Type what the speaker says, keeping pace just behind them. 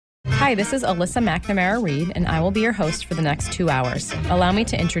Hi, this is Alyssa McNamara Reed, and I will be your host for the next 2 hours. Allow me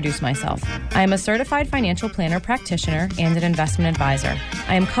to introduce myself. I am a certified financial planner practitioner and an investment advisor.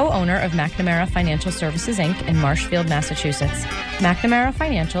 I am co-owner of McNamara Financial Services, Inc. in Marshfield, Massachusetts. McNamara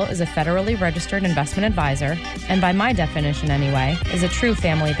Financial is a federally registered investment advisor, and by my definition anyway, is a true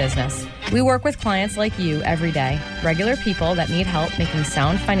family business. We work with clients like you every day, regular people that need help making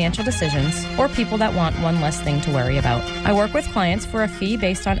sound financial decisions, or people that want one less thing to worry about. I work with clients for a fee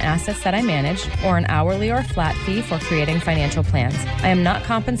based on assets that I manage, or an hourly or flat fee for creating financial plans. I am not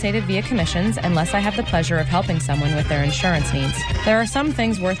compensated via commissions unless I have the pleasure of helping someone with their insurance needs. There are some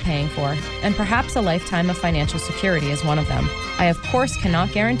things worth paying for, and perhaps a lifetime of financial security is one of them. I, of course,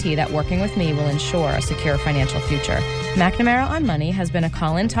 cannot guarantee that working with me will ensure a secure financial future. McNamara on Money has been a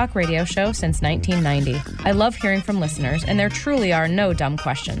call-in talk radio show since 1990. I love hearing from listeners, and there truly are no dumb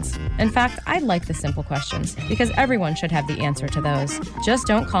questions. In fact, I like the simple questions, because everyone should have the answer to those. Just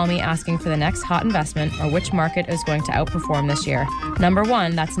don't call me asking for the next hot investment or which market is going to outperform this year. Number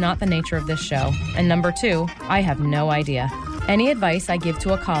one, that's not the nature of this show. And number two, I have no idea. Any advice I give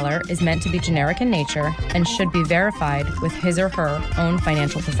to a caller is meant to be generic in nature and should be verified with his or her own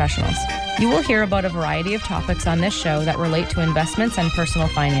financial professionals. You will hear about a variety of topics on this show that relate to investments and personal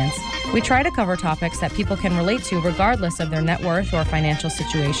finance. We try to cover topics that people can relate to regardless of their net worth or financial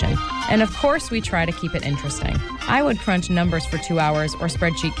situation. And of course, we try to keep it interesting. I would crunch numbers for 2 hours or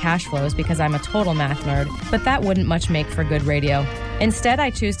spreadsheet cash flows because I'm a total math nerd, but that wouldn't much make for good radio. Instead, I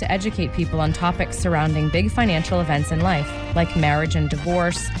choose to educate people on topics surrounding big financial events in life, like marriage and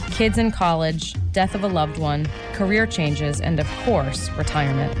divorce, kids in college, death of a loved one, career changes, and of course,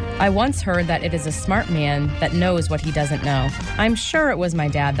 retirement. I once heard that it is a smart man that knows what he doesn't know. I'm sure it was my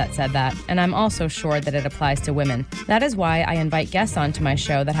dad that said that, and I'm also sure that it applies to women. That is why I invite guests onto my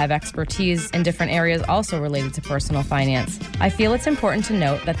show that have expertise in different areas also related to personal finance. I feel it's important to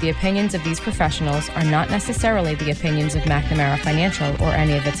note that the opinions of these professionals are not necessarily the opinions of McNamara Financial or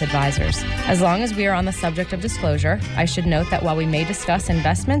any of its advisors. As long as we are on the subject of disclosure, I should note that while we may discuss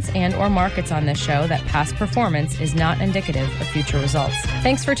investments and or markets on this show, that past performance is not indicative of future results.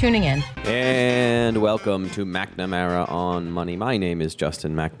 Thanks for tuning in. And welcome to McNamara on Money. My name is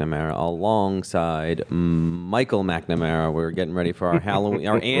Justin McNamara, alongside Michael McNamara. We're getting ready for our Halloween,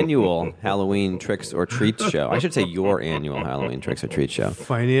 our annual Halloween Tricks or Treats show. I should say your annual Halloween Tricks or Treats show.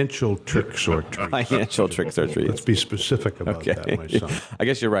 Financial Tricks or Treats. Financial Tricks or Treats. Let's be specific about that, my son. I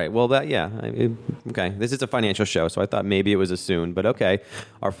guess you're right. Well, okay. This is a financial show, so I thought maybe it was a soon, but okay.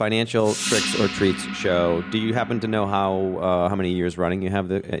 Our Financial Tricks or Treats show. Do you happen to know how many years running you have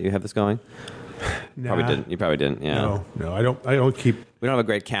this going? Nah. Probably didn't. You probably didn't. Yeah. No, I don't keep. We don't have a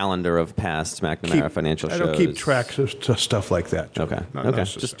great calendar of past McNamara financial shows. I don't keep tracks of stuff like that. Joe. Okay.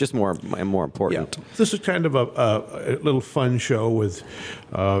 Just more important. Yeah. This is kind of a little fun show with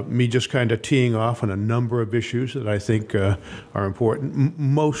me just kind of teeing off on a number of issues that I think are important.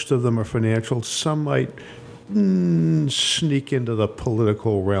 Most of them are financial. Some might sneak into the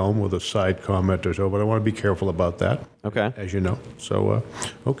political realm with a side comment or so, but I want to be careful about that. Okay. As you know. So,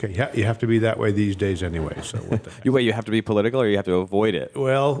 okay. You have to be that way these days anyway. So what the heck? You have to be political or you have to avoid it?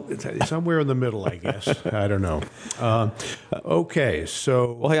 Well, it's somewhere in the middle, I guess. I don't know. Okay,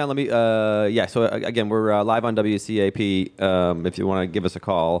 so... Well, hang on. Let me... so again, we're live on WCAP. If you want to give us a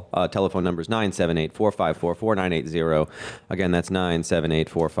call, telephone number is 978-454-4980. Again, that's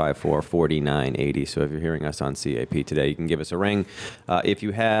 978-454-4980. So if you're hearing us on CAP today, you can give us a ring. If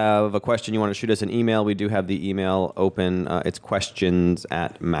you have a question, you want to shoot us an email, we do have the email open. It's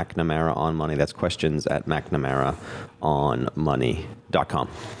questions@McNamara on Money. That's questions@McNamaraonmoney.com.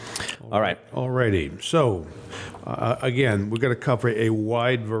 All right. Alrighty. So, again, we're going to cover a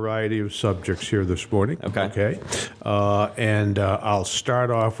wide variety of subjects here this morning. Okay. And I'll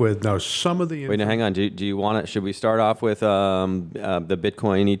start off with some of the. Wait, now hang on. Do you want it? Should we start off with the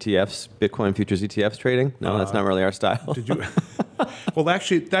Bitcoin ETFs, Bitcoin futures ETFs trading? No, that's not really our style. Did you? Well,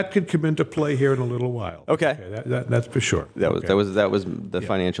 actually, that could come into play here in a little while. Okay. That's for sure. That was the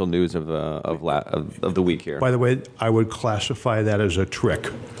financial news of the week here. By the way, I would classify that as a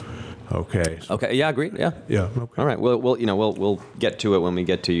trick. Okay. Okay. Yeah. Agreed. Yeah. Yeah. Okay. All right. We'll get to it when we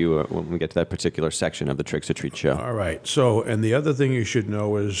get to you when we get to that particular section of the Tricks or Treats show. All right. So, and the other thing you should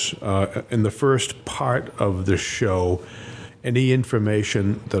know is in the first part of the show, any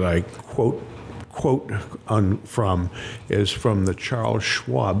information that I quote from is from the Charles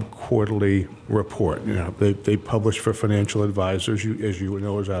Schwab quarterly report. You know, they publish for financial advisors, as you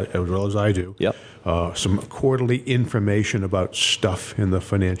know as well as I do. Yep. Some quarterly information about stuff in the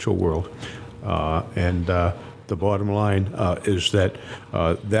financial world, and the bottom line is that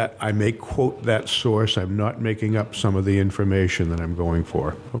that I may quote that source. I'm not making up some of the information that I'm going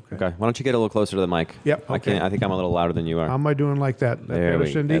for. Okay. Why don't you get a little closer to the mic? Yep, okay. I think I'm a little louder than you are. How am I doing like that? There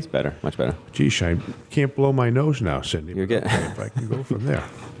better, Cindy? That's better. Much better. Geesh, I can't blow my nose now, Cindy. You're good. Okay, if I can go from there.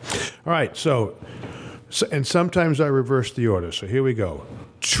 All right, so and sometimes I reverse the order. So here we go.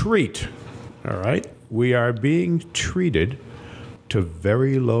 Treat. All right. We are being treated to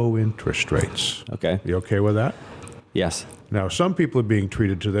very low interest rates. Okay. You okay with that? Yes. Now, some people are being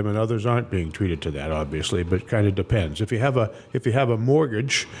treated to them, and others aren't being treated to that, obviously. But it kind of depends. If you have a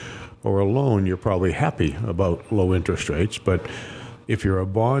mortgage or a loan, you're probably happy about low interest rates. But if you're a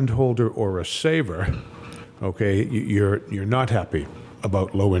bondholder or a saver, okay, you're not happy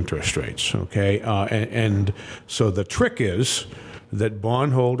about low interest rates. Okay, and so the trick is that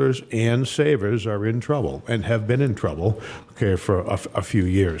bondholders and savers are in trouble and have been in trouble, okay, for a few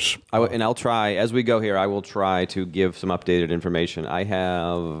years. And I'll try, as we go here, I will try to give some updated information. I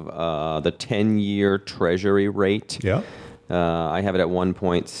have the 10-year Treasury rate. Yeah. I have it at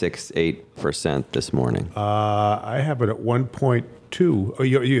 1.68% this morning. I have it at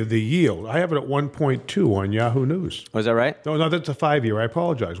 1.2. The yield. I have it at 1.2 on Yahoo News. Was that right? No, that's a 5-year. I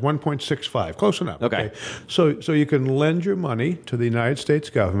apologize. 1.65. Close enough. Okay. So you can lend your money to the United States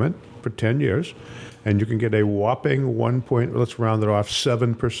government for 10 years, and you can get a whopping let's round it off,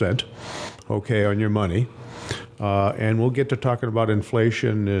 7%, okay, on your money. And we'll get to talking about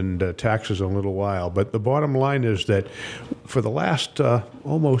inflation and taxes in a little while. But the bottom line is that for the last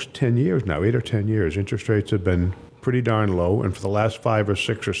almost 10 years now, 8 or 10 years, interest rates have been pretty darn low, and for the last 5 or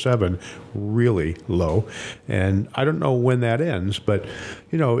 6 or 7, really low. And I don't know when that ends, but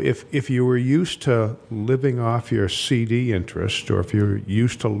if you were used to living off your CD interest, or if you're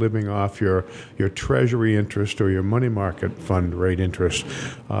used to living off your Treasury interest or your money market fund rate interest,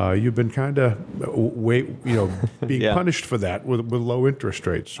 you've been kind of being Yeah. punished for that with low interest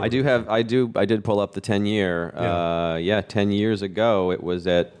rates. I did pull up the 10-year. 10 years ago it was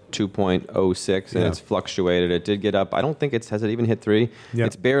at 2.06, and Yeah. it's fluctuated. It did get up. I don't think has it even hit 3? Yeah.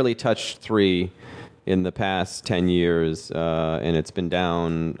 It's barely touched 3 in the past 10 years, and it's been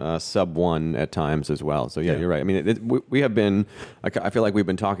down sub 1 at times as well. So yeah, Yeah. you're right. I mean, we have been. I feel like we've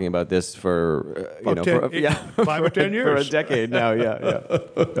been talking about this for 5 or 10 years for a decade now. Yeah.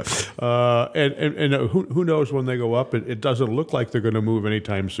 And who knows when they go up? It doesn't look like they're going to move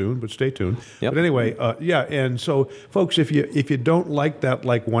anytime soon, but stay tuned. Yep. But anyway, and so folks, if you don't like that,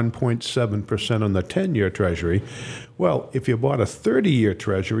 like 1.7% on the 10-year Treasury, well, if you bought a 30-year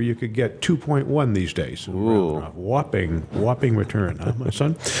Treasury, you could get 2.1 these days. Ooh. Whopping return, huh, my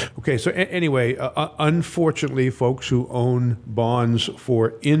son? Okay, so anyway, unfortunately, folks who own bonds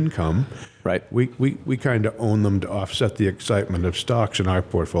for income, Right. we kind of own them to offset the excitement of stocks in our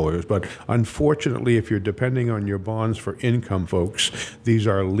portfolios. But unfortunately, if you're depending on your bonds for income, folks, these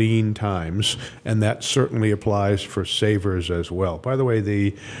are lean times, and that certainly applies for savers as well. By the way,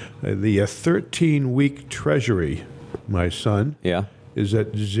 the 13-week Treasury, my son, Yeah. is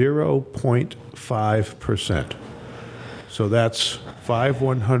at 0.5%. So that's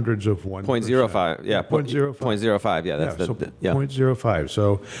 5/100ths of 1%. 0.05. Yeah. 0.05. 0.05. Yeah. That's So the yeah. 0.05.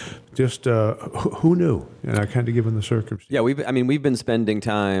 So just who knew? And I kind of given the circumstances. Yeah, we've been spending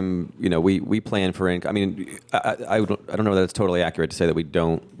time. We plan for income. I mean, I don't know that it's totally accurate to say that we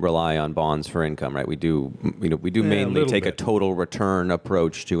don't rely on bonds for income, right? We do. We do mainly take a total return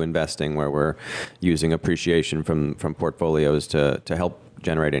approach to investing, where we're using appreciation from portfolios to help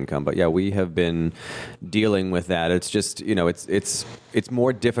generate income. But yeah, we have been dealing with that. It's just, it's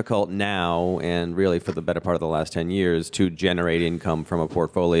more difficult now, and really for the better part of the last 10 years, to generate income from a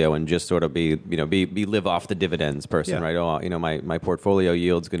portfolio and just sort of be live off the dividends person, Yeah. right? Oh, my portfolio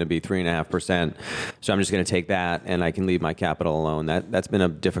yield's going to be 3.5%, so I'm just going to take that and I can leave my capital alone. That's been a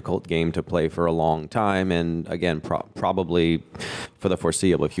difficult game to play for a long time, and again, probably for the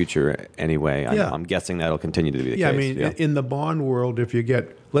foreseeable future anyway. Yeah. I'm guessing that'll continue to be the Yeah, case. I mean, in the bond world, if you get,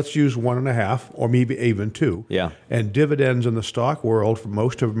 let's use 1.5 or maybe even 2. Yeah. And dividends in the stock world, for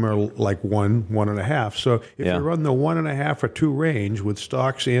most of them are like 1.5. So if Yeah. you run the 1.5 or 2 range with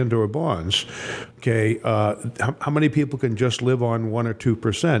stocks and or bonds, okay, how many people can just live on 1 or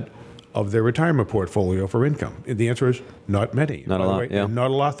 2% of their retirement portfolio for income? And the answer is not many. Not a By the lot, way, yeah. and not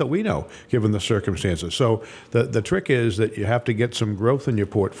a lot that we know, given the circumstances. So the trick is that you have to get some growth in your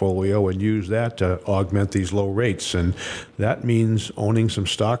portfolio and use that to augment these low rates. And that means owning some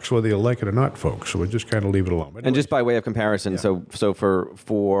stocks, whether you like it or not, folks. So we'll just kind of leave it alone. But And just by way of comparison, so from just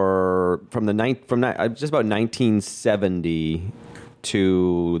about 1970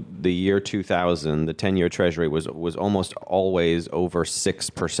 to the year 2000, the 10-year Treasury was almost always over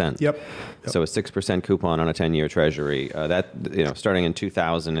 6%. Yep. So a 6% coupon on a 10-year Treasury. That starting in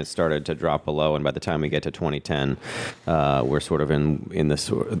 2000, it started to drop below, and by the time we get to 2010, we're sort of in the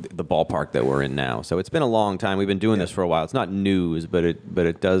ballpark that we're in now. So it's been a long time. We've been doing this for a while. It's not news, but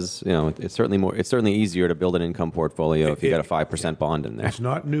it does. It's certainly easier to build an income portfolio if you got a 5% bond in there. It's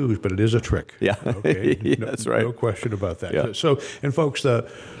not news, but it is a trick. Yeah, okay? That's right. No question about that. Yeah. So, and folks, the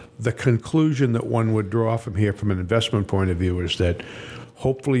conclusion that one would draw from here, from an investment point of view, is that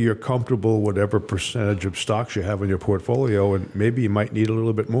hopefully you're comfortable whatever percentage of stocks you have in your portfolio, and maybe you might need a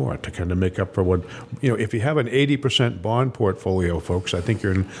little bit more to kind of make up for what, if you have an 80% bond portfolio, folks, I think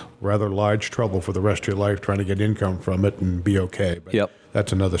you're in rather large trouble for the rest of your life trying to get income from it and be okay. But Yep.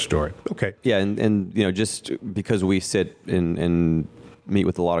 that's another story. Okay. Yeah, and just because we sit and meet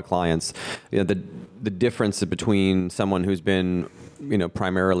with a lot of clients, the difference between someone who's been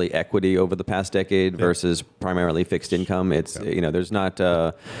primarily equity over the past decade versus primarily fixed income. It's, there's not,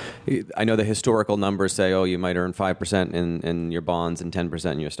 I know the historical numbers say, you might earn 5% in your bonds and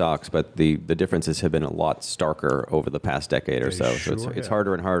 10% in your stocks, but the differences have been a lot starker over the past decade or so. Sure So it's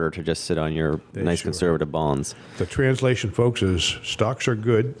harder and harder to just sit on your nice conservative bonds. The translation, folks, is stocks are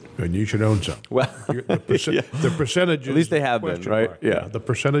good and you should own some. Well, the percentages. At least they have been, right? Mark. Yeah. The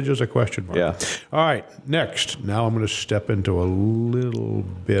percentages are question mark. Yeah. All right. Next. Now I'm going to step into a little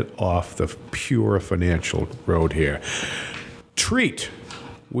bit off the pure financial road here. Treat.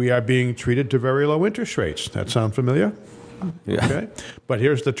 We are being treated to very low interest rates. That sound familiar? Yeah. Okay. But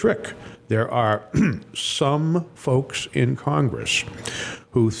here's the trick. There are some folks in Congress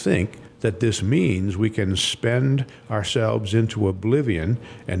who think that this means we can spend ourselves into oblivion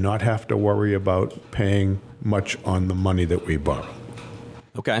and not have to worry about paying much on the money that we borrow.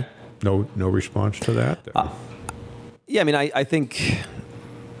 Okay. No response to that? Yeah, I mean, I think,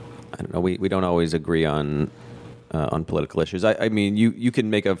 I don't know, we don't always agree on political issues. I mean, you can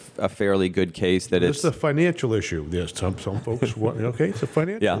make a fairly good case that it's a financial issue. Yes, some folks want, it's a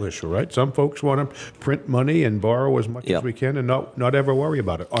financial issue, right? Some folks want to print money and borrow as much as we can and not ever worry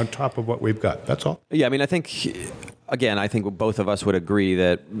about it on top of what we've got. That's all. Yeah, I mean, I think both of us would agree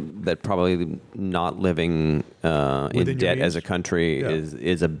that probably not living in debt as a country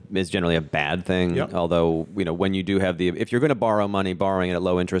is generally a bad thing. Yep. Although, when you do have if you're going to borrow money, borrowing it at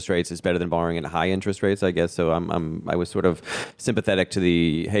low interest rates is better than borrowing it at high interest rates, I guess. So I was sort of sympathetic to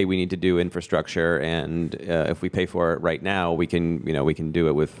hey, we need to do infrastructure, and if we pay for it right now, we can do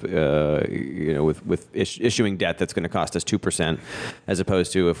it with issuing debt that's going to cost us 2%, as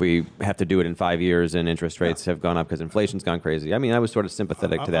opposed to if we have to do it in 5 years and interest rates have gone up because inflation's gone crazy. I mean, I was sort of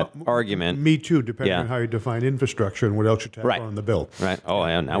sympathetic to that argument. Me too, depending on how you define infrastructure and what else you tack on the bill. Right. Oh,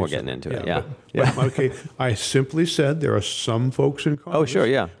 and now we're getting into it. Yeah. But, okay, I simply said there are some folks in Congress. Oh, sure,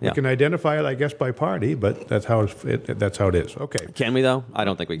 yeah. We can identify it, I guess, by party, but that's how it is. Okay. Can we though? I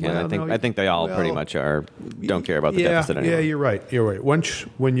don't think we can. Well, I think they all pretty much don't care about the deficit anymore. Yeah, you're right.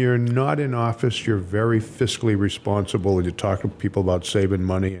 When you're not in office, you're very fiscally responsible, and you talk to people about saving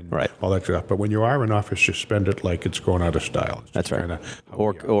money and all that stuff. But when you are in office, you spend it like it's going out of style. That's right.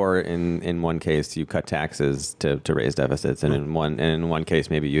 Or in one case, you cut taxes to raise deficits, and in one case,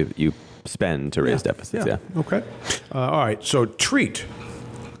 maybe you spend to raise deficits. Yeah. Okay. All right. So treat.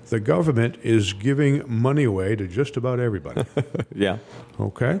 The government is giving money away to just about everybody. Yeah.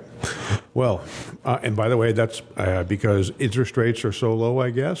 Okay. Well, and by the way, that's because interest rates are so low, I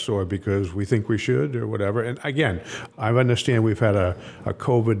guess, or because we think we should, or whatever. And again, I understand we've had a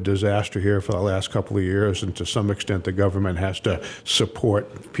COVID disaster here for the last couple of years, and to some extent, the government has to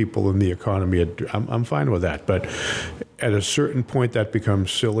support people in the economy. I'm fine with that, but at a certain point, that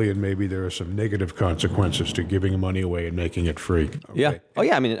becomes silly, and maybe there are some negative consequences to giving money away and making it free. Okay. Yeah. Oh,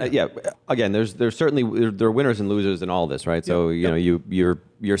 yeah. I mean, Again, there's certainly there are winners and losers in all this, right? So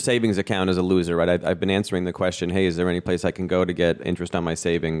your savings account is a loser, right? I've been answering the question, hey, is there any place I can go to get interest on my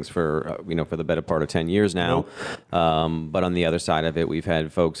savings for for the better part of 10 years now? Nope. But on the other side of it, we've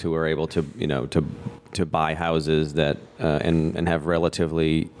had folks who are able to to buy houses that and have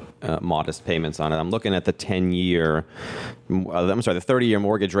relatively modest payments on it. I'm looking at the 30-year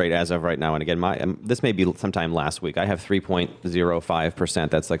mortgage rate as of right now. And again, this may be sometime last week. I have 3.05%.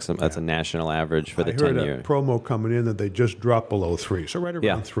 That's that's a national average for the 10-year. I heard a promo coming in that they just dropped below 3, so right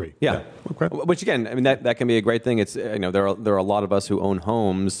around 3. Yeah. Okay. Which again, I mean that can be a great thing. It's there are a lot of us who own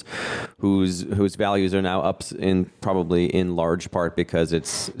homes whose values are now up probably in large part because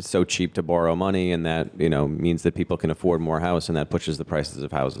it's so cheap to borrow money, and that means that people can afford more house, and that pushes the prices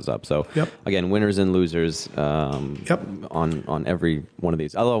of houses up. So Yep. again, winners and losers on every one of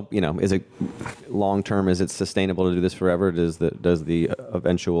these. Although, is it long term? Is it sustainable to do this forever? Does the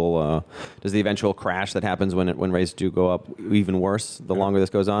eventual crash that happens when rates do go up even worse the longer this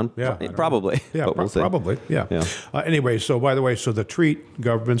goes on? Yeah, Probably. Yeah, but we'll see. probably. Yeah. Anyway, so by the way, so the treat,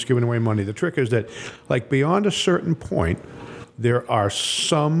 government's giving away money. The trick is that, like, beyond a certain point, there are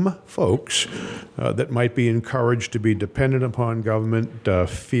some folks that might be encouraged to be dependent upon government,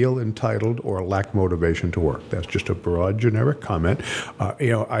 feel entitled, or lack motivation to work. That's just a broad, generic comment.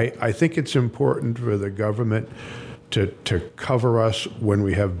 I think it's important for the government to cover us when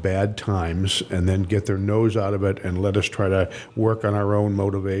we have bad times and then get their nose out of it and let us try to work on our own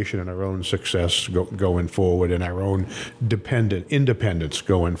motivation and our own success going forward and our own independence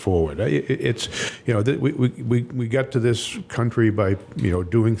going forward. We got to this country by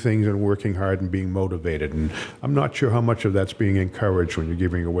doing things and working hard and being motivated, and I'm not sure how much of that's being encouraged when you're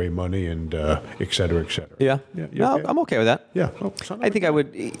giving away money and et cetera, et cetera. Yeah. No, okay? I'm okay with that. Yeah. I think I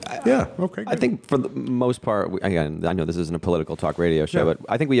would. Yeah. Okay. I think for the most part, again, I know this isn't a political talk radio show, but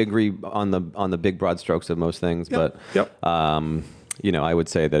I think we agree on the big broad strokes of most things. Yep. But I would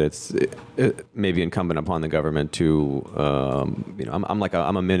say that it's maybe incumbent upon the government to, I'm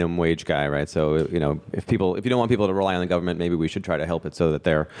a minimum wage guy, right? So if you don't want people to rely on the government, maybe we should try to help it so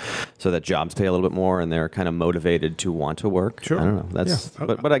that jobs pay a little bit more and they're kind of motivated to want to work. Sure. I don't know.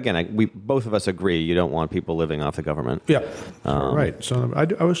 But again, we both of us agree you don't want people living off the government. Yeah. Right. So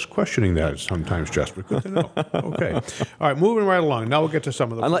I was questioning that sometimes, Jess, but good to know. Okay. All right. Moving right along. Now we'll get to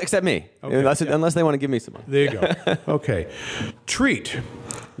some of the. Except me. Okay. Unless they want to give me some money. There you go. Okay. Treat.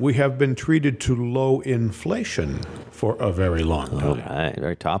 We have been treated to low inflation for a very long time. Right.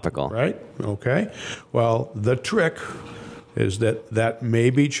 Very topical. Right? Okay. Well, the trick is that may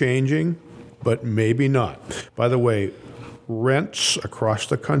be changing, but maybe not. By the way, rents across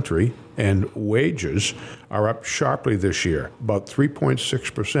the country and wages are up sharply this year, about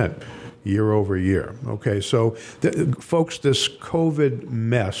 3.6%. Year over year. Okay, so folks, this COVID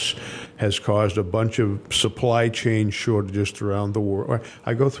mess has caused a bunch of supply chain shortages throughout the world.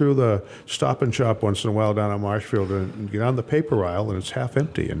 I go through the Stop and Shop once in a while down on Marshfield and get on the paper aisle, and it's half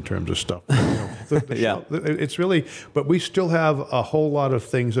empty in terms of stuff. It's really, but we still have a whole lot of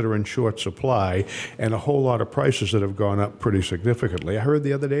things that are in short supply and a whole lot of prices that have gone up pretty significantly. I heard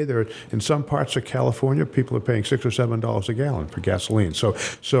the other day there in some parts of California, people are paying $6 or $7 a gallon for gasoline. So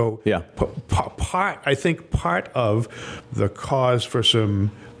yeah. I think part of the cause for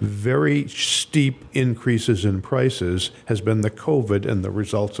some very steep increases in prices has been the COVID and the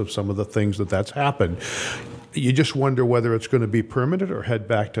results of some of the things that's happened. You just wonder whether it's going to be permanent or head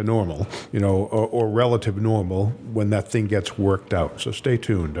back to normal, or relative normal when that thing gets worked out. So stay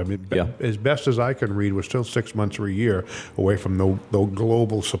tuned. I mean, as best as I can read, we're still 6 months or a year away from the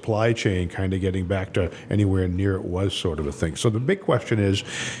global supply chain kind of getting back to anywhere near it was, sort of a thing. So the big question is,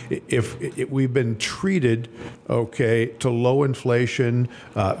 if we've been treated, to low inflation,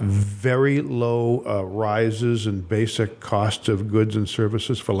 very low rises in basic costs of goods and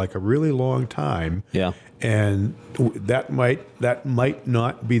services for like a really long time. Yeah. And that might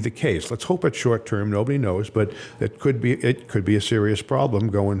not be the case. Let's hope it's short term. Nobody knows, but it could be a serious problem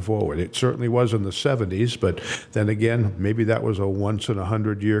going forward. It certainly was in the 70s, but then again, maybe that was a once in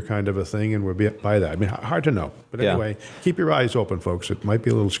 100-year kind of a thing, and we're by that. I mean, hard to know. But anyway, keep your eyes open, folks. It might be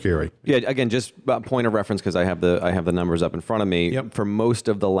a little scary. Yeah. Again, just a point of reference because I have the numbers up in front of me. Yep. For most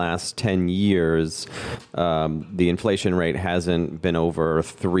of the last 10 years, the inflation rate hasn't been over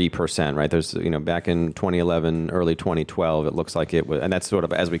 3%. Right? There's back in 2011, early 2012, it looks like it was, and that's sort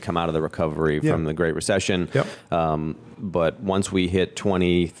of as we come out of the recovery from the Great Recession. Yep. But once we hit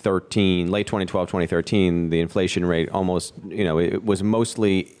 2013, late 2012, 2013, the inflation rate almost, it was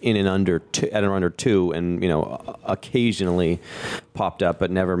mostly in and under two, and occasionally popped up,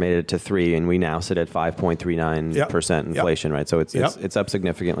 but never made it to 3, and we now sit at 5.39% inflation, right? So it's up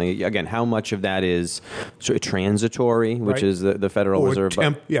significantly. Again, how much of that is sort of transitory, which is the Federal Reserve?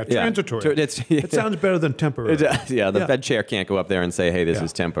 Transitory. It sounds better than temporary. The Fed chair can't go up there and say, "Hey, this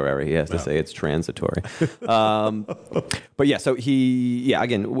is temporary." He has to say it's transitory. But so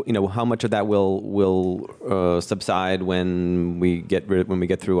again, how much of that will subside when we get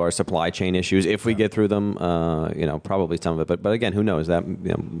through our supply chain issues, if we get through them. Probably some of it, but again, who knows? That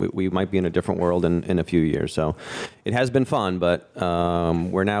we might be in a different world in a few years. So it has been fun, but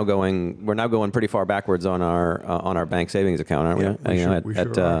we're now going pretty far backwards on our bank savings account, aren't we?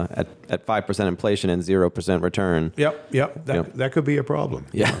 At 5% inflation and 0% return. That could be a problem.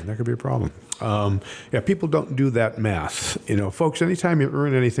 Yeah, that could be a problem. People don't do that math. Folks, anytime you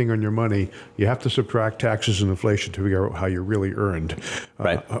earn anything on your money, you have to subtract taxes and inflation to figure out how you really earned,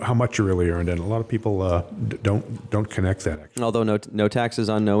 right? How much you really earned, and a lot of people don't connect that. Actually. Although no taxes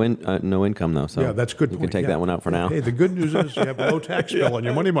on no income though, so yeah, that's good. You can take that one out for now. Hey, the good news is you have a low tax bill on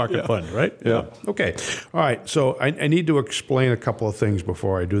your money market fund, right? Yeah. Okay. All right. So I need to explain a couple of things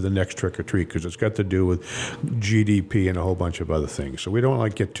before I do the next trick or treat because it's got to do with GDP and a whole bunch of other things. So we don't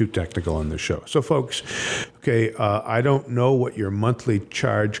like to get too technical on this show. So folks, okay, I don't know what your monthly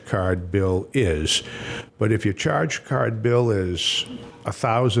charge card bill is, but if your charge card bill is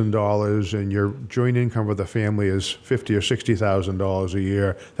 $1,000 and your joint income of the family is $50,000 or $60,000 a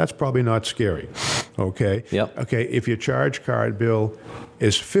year, that's probably not scary. Okay. Yep. Okay. If your charge card bill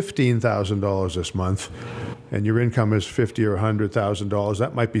is $15,000 this month, and your income is $50,000 or $100,000,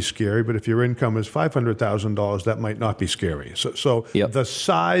 that might be scary. But if your income is $500,000, that might not be scary. So yep. The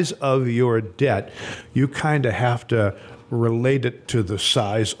size of your debt, you kind of have to relate it to the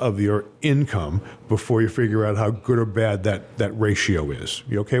size of your income before you figure out how good or bad that ratio is.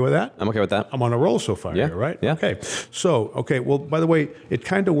 You okay with that? I'm okay with that. I'm on a roll so far here, right? Yeah. Okay. So, well, by the way, it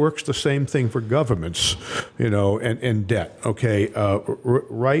kind of works the same thing for governments, and debt. Okay.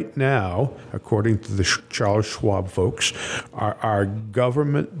 Right now, according to the Charles Schwab folks, our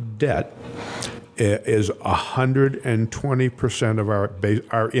government debt is 120% of our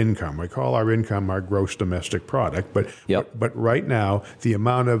income. We call our income our gross domestic product, but right now the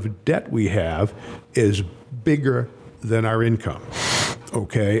amount of debt we have is bigger than our income.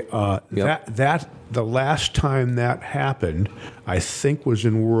 Okay, that the last time that happened, I think, was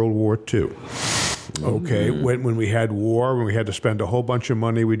in World War II. Okay, when we had war, when we had to spend a whole bunch of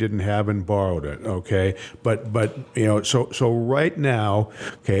money we didn't have and borrowed it. Okay, but so right now,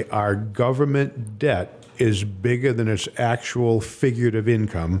 okay, our government debt is bigger than its actual figurative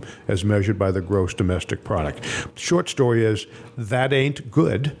income as measured by the gross domestic product. Short story is that ain't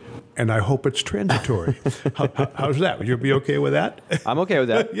good. And I hope it's transitory. How's that? Would you be okay with that? I'm okay with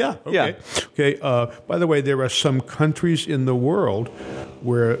that. Yeah. Okay. Yeah. Okay. By the way, there are some countries in the world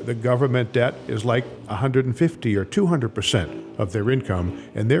where the government debt is like 150 or 200% of their income,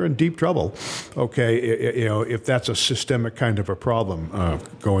 and they're in deep trouble. Okay, if that's a systemic kind of a problem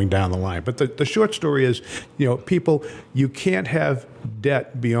going down the line. But the short story is, people, you can't have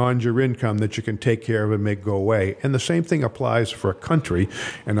debt beyond your income that you can take care of and make go away. And the same thing applies for a country.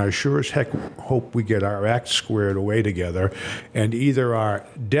 And I sure as heck hope we get our act squared away together, and either our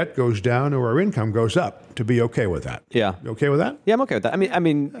debt goes down or our income goes up to be okay with that. Yeah. You okay with that? Yeah, I'm okay with that. I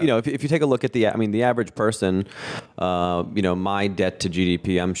mean, if you take a look at the average person, my debt to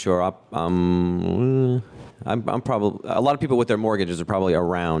GDP, I'm sure I'm probably, a lot of people with their mortgages are probably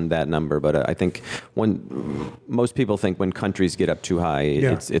around that number, but I think when most people think when countries get up too high,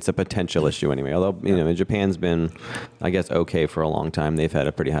 it's a potential issue anyway. Although Japan's been, I guess, okay for a long time. They've had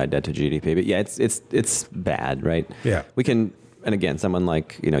a pretty high debt to GDP, but yeah, it's bad, right? Yeah, we can. And again, someone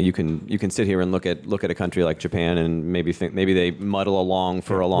like you can sit here and look at a country like Japan and maybe think they muddle along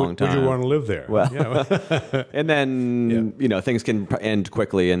for a long time. Would you want to live there? Well, and then things can end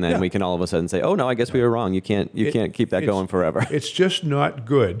quickly, and then we can all of a sudden say, "Oh no, I guess we were wrong. You can't keep that going forever." It's just not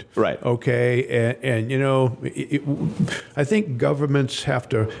good, right? Okay, and I think governments have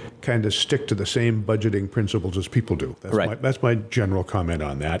to kind of stick to the same budgeting principles as people do. That's my general comment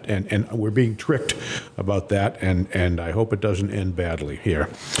on that, and we're being tricked about that, and I hope it doesn't end badly here.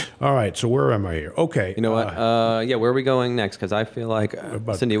 All right, so where am I here? Okay. You know what? Where are we going next? Because I feel like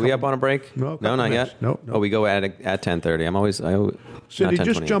Cindy, are we up on a break? No, not yet. No. Oh, we go at 10:30. Cindy,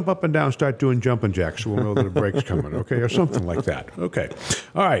 just jump up and down, start doing jumping jacks, so we'll know that a break's coming. Okay, or something like that. Okay.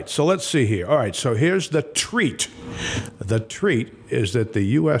 All right. So let's see here. All right. So here's the treat. The treat is that the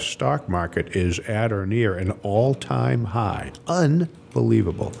U.S. stock market is at or near an all-time high.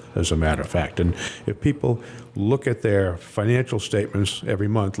 Unbelievable, as a matter of fact. And if people look at their financial statements every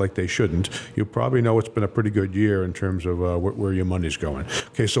month like they shouldn't, you probably know it's been a pretty good year in terms of where your money's going.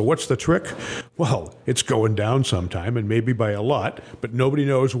 Okay, so what's the trick? Well, it's going down sometime, and maybe by a lot, but nobody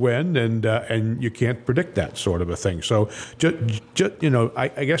knows when, and you can't predict that sort of a thing. So,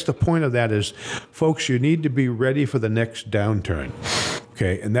 I guess the point of that is, folks, you need to be ready for the next downturn.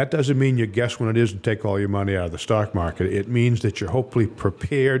 Okay, and that doesn't mean you guess when it is and take all your money out of the stock market. It means that you're hopefully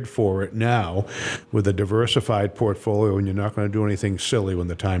prepared for it now with a diversified portfolio, and you're not going to do anything silly when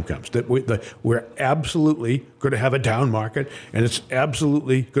the time comes. That we're absolutely going to have a down market, and it's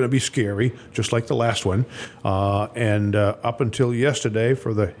absolutely going to be scary, just like the last one. And up until yesterday,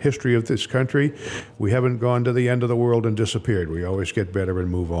 for the history of this country, we haven't gone to the end of the world and disappeared. We always get better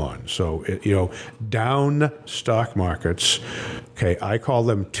and move on. So, down stock markets, okay, I call call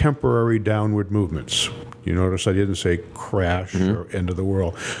them temporary downward movements. You notice I didn't say crash or end of the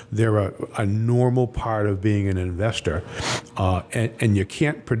world. They're a normal part of being an investor, and you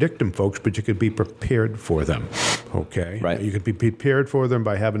can't predict them, folks, but you could be prepared for them. Okay, right. You could be prepared for them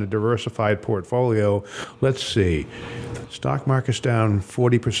by having a diversified portfolio. Let's see, stock market's down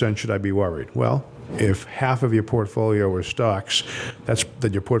 40%. Should I be worried? Well, if half of your portfolio are stocks,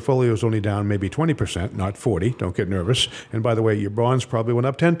 then your portfolio is only down maybe 20%, not 40. Don't get nervous. And by the way, your bonds probably went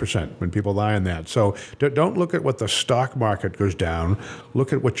up 10% when people lie on that. So don't look at what the stock market goes down.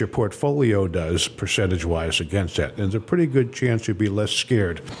 Look at what your portfolio does percentage-wise against it. And there's a pretty good chance you'd be less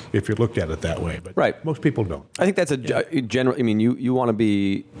scared if you looked at it that way. But right. Most people don't. I think that's a general. I mean, you want to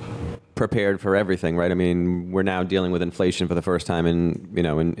be prepared for everything, right? I mean, we're now dealing with inflation for the first time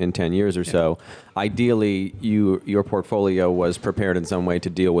in 10 years or so. Ideally, your portfolio was prepared in some way to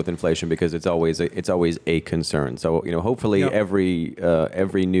deal with inflation because it's always a concern. So hopefully every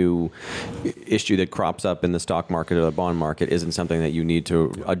new issue that crops up in the stock market or the bond market isn't something that you need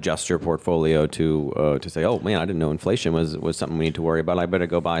to adjust your portfolio to say, oh man, I didn't know inflation was something we need to worry about. I better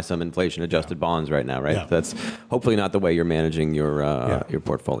go buy some inflation adjusted bonds right now, right? Yeah. That's hopefully not the way you're managing your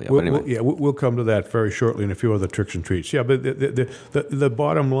portfolio. But anyway. We'll come to that very shortly and a few other tricks and treats. Yeah, but the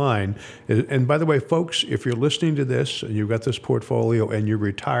bottom line is, and by the way, folks, if you're listening to this and you've got this portfolio and you're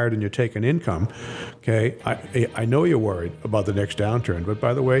retired and you're taking income, okay, I know you're worried about the next downturn, but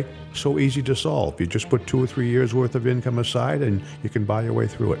by the way, so easy to solve. You just put 2 or 3 years worth of income aside and you can buy your way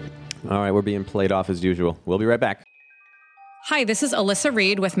through it. All right, we're being played off as usual. We'll be right back. Hi, this is Alyssa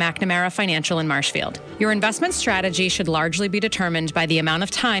Reed with McNamara Financial in Marshfield. Your investment strategy should largely be determined by the amount of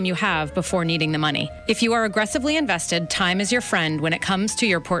time you have before needing the money. If you are aggressively invested, time is your friend when it comes to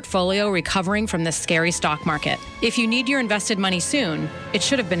your portfolio recovering from this scary stock market. If you need your invested money soon, it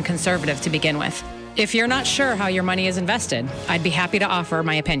should have been conservative to begin with. If you're not sure how your money is invested, I'd be happy to offer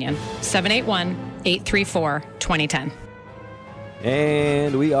my opinion. 781-834-2010.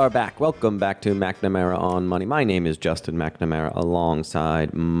 And we are back. Welcome back to McNamara on Money. My name is Justin McNamara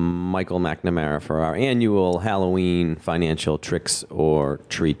alongside Michael McNamara for our annual Halloween financial tricks or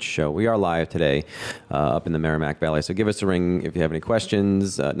treats show. We are live today up in the Merrimack Valley. So give us a ring if you have any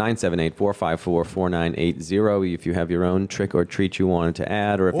questions. 978-454-4980 if you have your own trick or treat you wanted to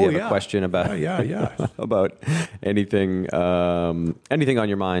add, or if you have a question about about anything anything on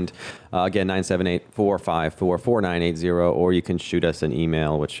your mind. Again, 978-454-4980, or you can shoot us an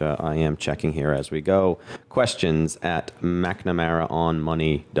email, which I am checking here as we go. Questions at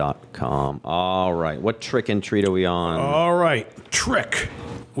McNamaraOnMoney.com. All right. What trick and treat are we on? All right. Trick.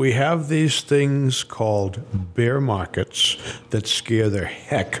 We have these things called bear markets that scare the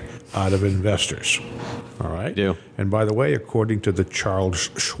heck out of investors. All right? We do. And by the way, according to the Charles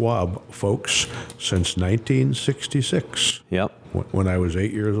Schwab folks, since 1966. Yep. When I was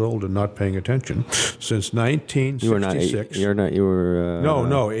 8 years old and not paying attention. Since 1966. You were not 8. You were...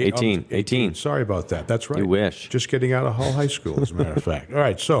 No. 18. 18. Sorry about that. That's right. You wish. Just getting out of Hull High School, as a matter of fact. All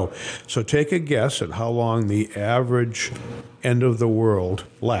right, so take a guess at how long the average end of the world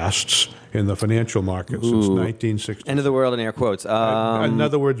lasts in the financial market since 1960. End of the world in air quotes. In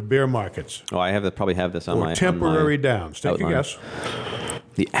other words, bear markets. Oh, I probably have this on or my... temporary downs. Take outline. a guess.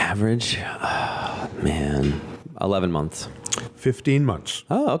 The average? man. 11 months. 15 months.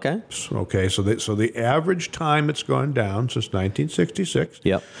 Oh, okay. Okay, so the average time it's gone down since 1966,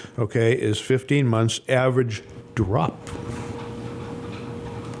 yep. Okay, is 15 months. Average drop.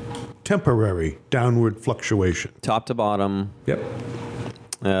 Temporary downward fluctuation. Top to bottom. Yep.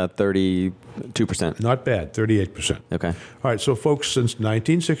 32%. Not bad, 38%. Okay. All right, so folks, since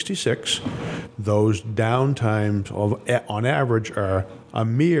 1966, those down times on average are a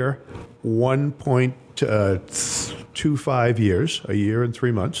mere 1.25 years, a year and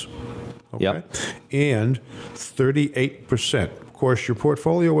 3 months. Okay? Yep. And 38%. Of course, your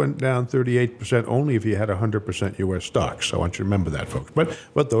portfolio went down 38% only if you had 100% U.S. stocks. So I want you to remember that, folks. But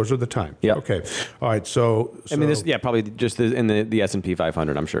those are the times. Yep. Okay. All right. So I mean, this, probably just in the S&P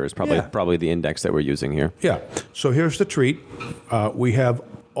 500. I'm sure is probably the index that we're using here. Yeah. So here's the treat. We have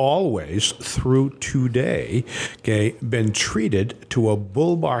always through today, okay, been treated to a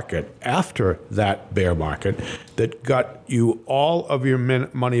bull market after that bear market that got you all of your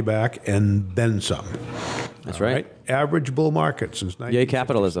money back and then some. That's right. Average bull market since 1960. Yay,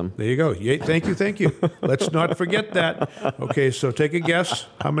 capitalism. There you go. Yay, thank you. Let's not forget that. Okay, so take a guess.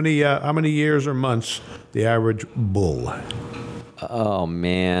 How many years or months the average bull? Oh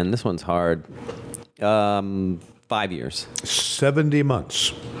man, this one's hard. 5 years. 70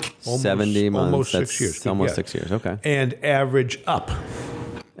 months. 70 months. Almost 6 years. Almost 6 years. Okay. And average up.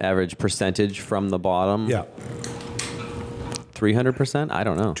 Average percentage from the bottom. Yeah. 300%? I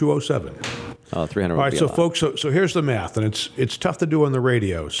don't know. 207. Oh, 300 All would right, be so a lot. folks, so here's the math, and it's tough to do on the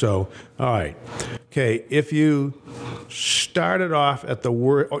radio. So, all right, okay, if you started off at the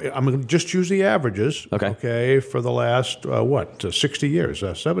worst, I'm going to just use the averages, Okay. for the last, 60 years,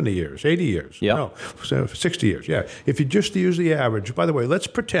 70 years, 80 years? Yep. No, 60 years, yeah. If you just use the average, by the way, let's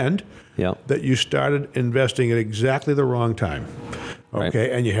pretend Yep. that you started investing at exactly the wrong time, okay,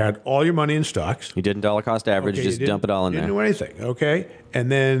 Right. and you had all your money in stocks. You didn't dollar cost average, Okay, just you dump it all in didn't there. do anything, okay? And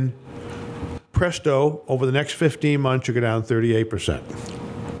then presto, over the next 15 months, you go down 38%.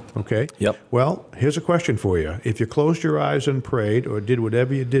 Okay? Yep. Well, here's a question for you. If you closed your eyes and prayed or did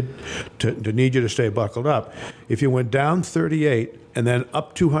whatever you did to need you to stay buckled up, if you went down 38 and then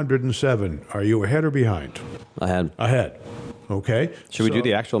up 207, are you ahead or behind? Ahead. Ahead. Okay? Should we do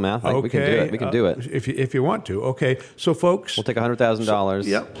the actual math? Like, Okay. we can do it. We can do it. If you want to. Okay. So, folks. We'll take $100,000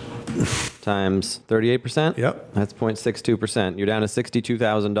 Yep. times 38%. Yep. That's 0.62%. You're down to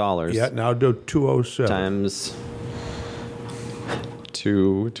 $62,000 Yeah, now do 207. times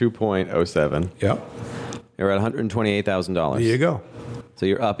 2.07. Yep. You're at $128,000. There you go. So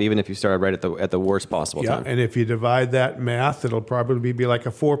you're up, even if you started right at the worst possible Yeah, time. and if you divide that math, it'll probably be like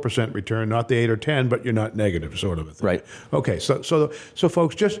a 4% return, not the 8 or 10, but you're not negative, sort of a thing. Right. Okay, so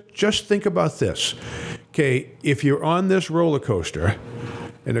folks, just think about this. Okay, if you're on this roller coaster,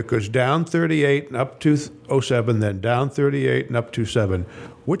 and it goes down 38 and up to 07, then down 38 and up to 7,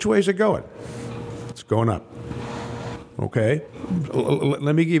 which way is it going? It's going up. Okay,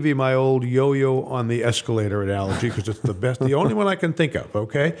 let me give you my old yo-yo on the escalator analogy because it's the best, the only one I can think of.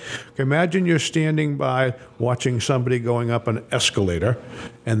 Okay, imagine you're standing by watching somebody going up an escalator,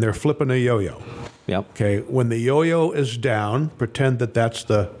 and they're flipping a yo-yo. Yep. Okay, when the yo-yo is down, pretend that that's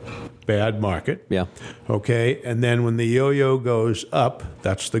the bad market. Yeah. Okay, and then when the yo-yo goes up,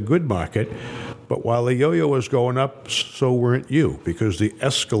 that's the good market. But while the yo-yo was going up, so weren't you, because the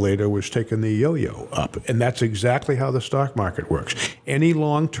escalator was taking the yo-yo up. And that's exactly how the stock market works. Any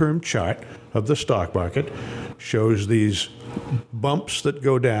long-term chart of the stock market shows these bumps that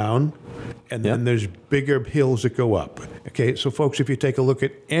go down, and then there's bigger hills that go up. Okay, so folks, if you take a look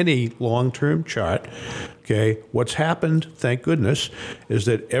at any long-term chart, okay, what's happened, thank goodness, is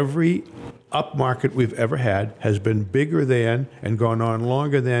that every up market we've ever had has been bigger than and gone on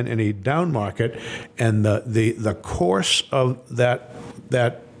longer than any down market, and the course of that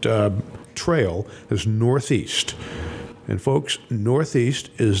trail is northeast. And folks, northeast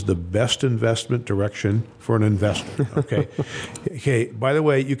is the best investment direction for an investor. Okay. Okay. By the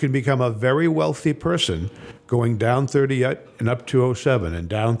way, you can become a very wealthy person going down 38 and up to 07 and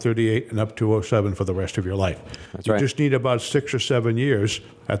down 38 and up to 07 for the rest of your life. That's you right. just need about 6 or 7 years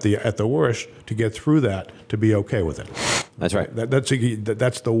at the worst to get through that to be okay with it. That's right.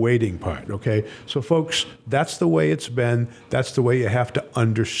 That's the waiting part, okay? So, folks, that's the way it's been. That's the way you have to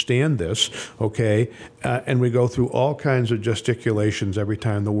understand this, okay? And we go through all kinds of gesticulations every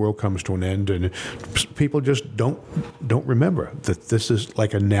time the world comes to an end, and people just don't remember that this is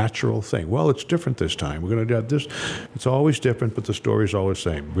like a natural thing. Well, it's different this time. We're going to do this. It's always different, but the story's always the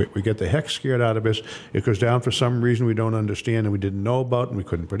same. We get the heck scared out of us. It goes down for some reason we don't understand and we didn't know about and we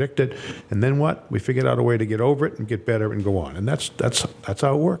couldn't predict it. And then what? We figured out a way to get over it and get better and go on. And that's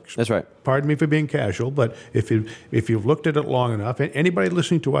how it works. That's right. Pardon me for being casual, but if you've looked at it long enough, anybody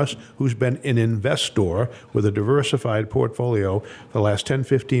listening to us who's been an investor with a diversified portfolio for the last 10,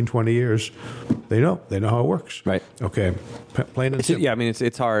 15, 20 years, they know how it works. Right. Okay. Plain and simple. Yeah, I mean,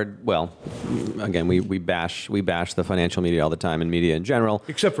 it's hard. Well, again, we bash the financial media all the time and media in general.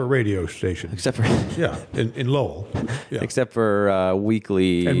 Except for radio stations. Except for Yeah, in Lowell. Yeah. except for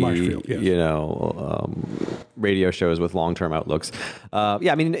weekly, And Marshfield, yes. radio shows with long-term outlooks.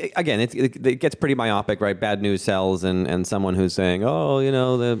 I mean, again, it gets pretty myopic, right? Bad news sells, and someone who's saying,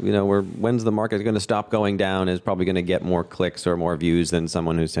 when's the market going to stop going down is probably going to get more clicks or more views than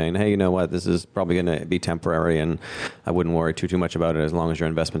someone who's saying, hey, you know what, this is probably going to be temporary, and I wouldn't worry too much about it as long as your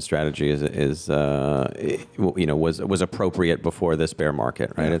investment strategy was appropriate before this bear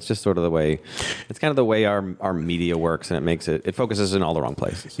market, right? Yeah. It's just sort of it's kind of the way our media works, and it focuses in all the wrong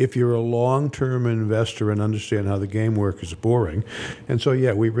places. If you're a long-term investor and understand how the game works, is boring. And so,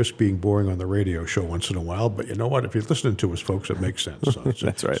 yeah, we risk being boring on the radio show once in a while, but you know what? If you're listening to us, folks, it makes sense. So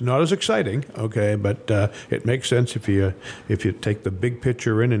That's right. It's not as exciting, okay, but it makes sense if you take the big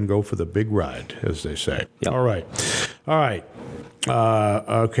picture in and go for the big ride, as they say. Yep. All right.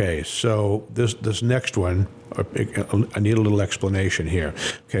 Okay, so this next one, I need a little explanation here.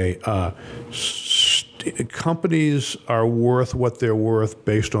 Okay, companies are worth what they're worth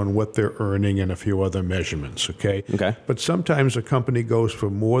based on what they're earning and a few other measurements, okay? Okay. But sometimes a company goes for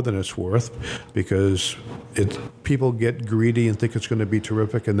more than it's worth because people get greedy and think it's going to be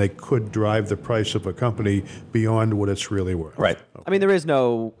terrific, and they could drive the price of a company beyond what it's really worth. Right. I mean, there is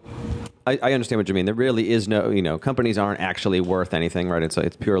no... I understand what you mean. There really is no, companies aren't actually worth anything, right?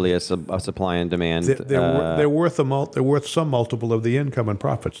 It's purely a supply and demand. They're worth some multiple of the income and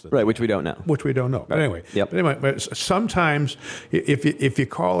profits. Right, which we don't know. Which we don't know. Right. But anyway, but sometimes if you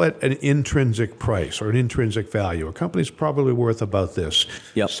call it an intrinsic price or an intrinsic value, a company's probably worth about this.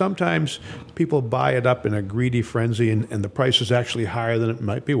 Yep. Sometimes people buy it up in a greedy frenzy, and the price is actually higher than it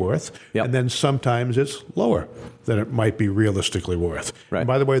might be worth. Yep. And then sometimes it's lower than it might be realistically worth. Right. And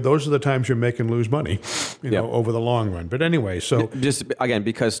by the way, those are the times you're making lose money, over the long run. But anyway, so just again,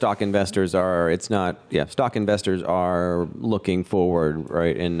 because stock investors are looking forward,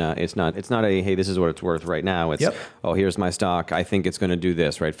 right? And it's not a, hey, this is what it's worth right now. It's oh, here's my stock. I think it's going to do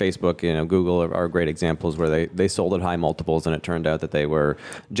this, right? Facebook, Google are great examples where they sold at high multiples, and it turned out that they were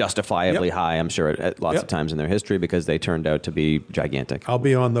justifiably high. I'm sure at lots of times in their history because they turned out to be gigantic. I'll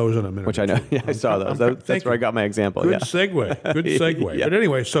be on those in a minute. Which I know. Yeah, I saw those. That's where I got my example. Good segue. Good segue. But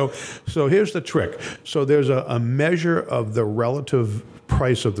anyway, so here's the trick. So there's a measure of the relative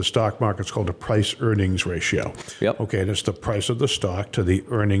price of the stock market. It's called a price-earnings ratio. Yep. Okay, and it's the price of the stock to the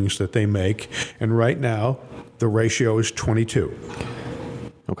earnings that they make. And right now, the ratio is 22.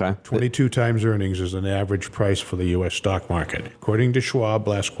 Okay. 22 times earnings is an average price for the U.S. stock market, according to Schwab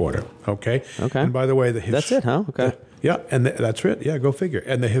last quarter. Okay? Okay. And by the way, that's it, huh? Okay. Yeah, and that's it. Yeah, go figure.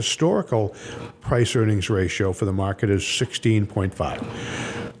 And the historical price-earnings ratio for the market is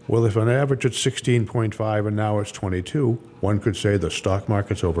 16.5. Well, if on average it's 16.5 and now it's 22, one could say the stock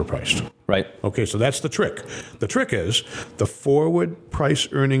market's overpriced. Right. Okay, so that's the trick. The trick is the forward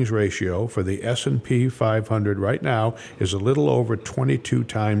price-earnings ratio for the S&P 500 right now is a little over 22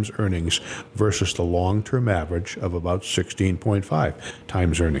 times earnings versus the long-term average of about 16.5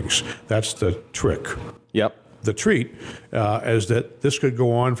 times earnings. That's the trick. Yep. The treat is that this could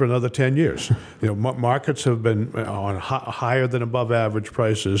go on for another 10 years. Markets have been on higher than above average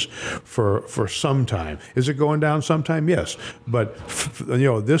prices for some time. Is it going down sometime? Yes. But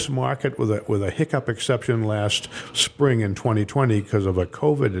this market, with a hiccup exception last spring in 2020 because of a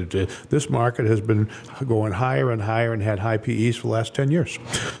COVID, this market has been going higher and higher and had high PEs for the last 10 years,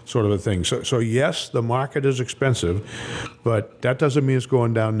 sort of a thing. So yes, the market is expensive, but that doesn't mean it's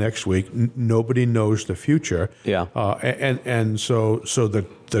going down next week. Nobody knows the future. Yeah. And so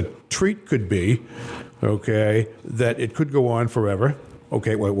the treat could be, okay, that it could go on forever.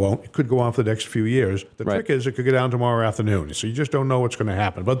 Okay, well, it won't. It could go on for the next few years. The trick is it could go down tomorrow afternoon. So you just don't know what's going to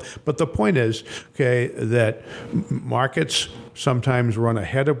happen. But the point is, okay, that markets sometimes run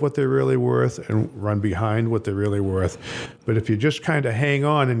ahead of what they're really worth and run behind what they're really worth. But if you just kind of hang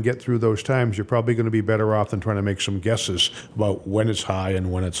on and get through those times, you're probably going to be better off than trying to make some guesses about when it's high and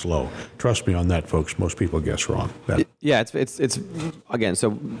when it's low. Trust me on that, folks. Most people guess wrong. It's again.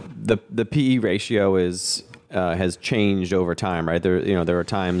 So the PE ratio is. Has changed over time, right? There are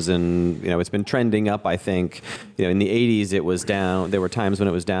times it's been trending up. I think, in the 80s it was down. There were times when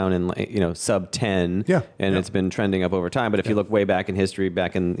it was down in sub 10, and it's been trending up over time. But if you look way back in history,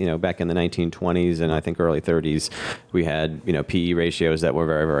 back in the 1920s and I think early 30s, we had PE ratios that were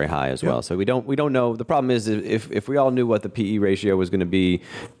very, very high as well. So we don't know. The problem is if we all knew what the PE ratio was going to be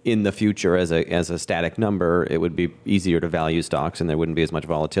in the future as a static number, it would be easier to value stocks and there wouldn't be as much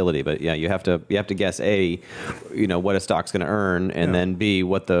volatility. But you have to guess what a stock's going to earn, and then B,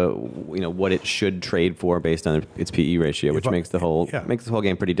 what it should trade for based on its PE ratio, which makes the whole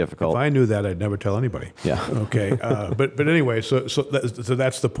game pretty difficult. If I knew that, I'd never tell anybody. Yeah. Okay. But anyway, so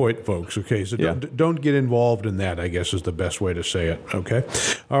that's the point, folks. Okay. So don't get involved in that, I guess, is the best way to say it. Okay.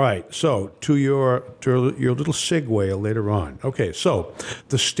 All right. So to your little segue later on. Okay. So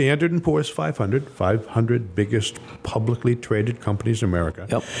the Standard & Poor's 500 biggest publicly traded companies in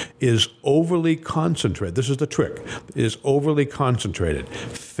America, is overly concentrated. This is the trick. Is overly concentrated.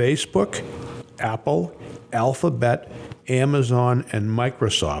 Facebook, Apple, Alphabet, Amazon, and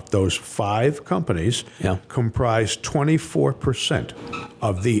Microsoft, those 5 companies, comprise 24%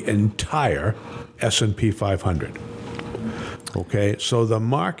 of the entire S&P 500. Okay, so the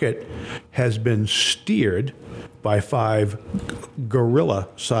market has been steered by 5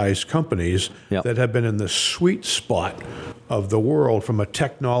 gorilla-sized companies that have been in the sweet spot of the world from a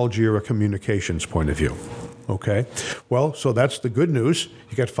technology or a communications point of view. Okay, well, so that's the good news.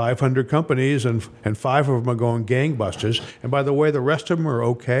 You got 500 companies, and 5 of them are going gangbusters. And by the way, the rest of them are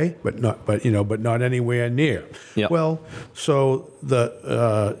okay, but not anywhere near. Yep. Well, so the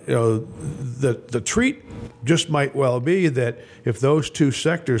treat just might well be that if those two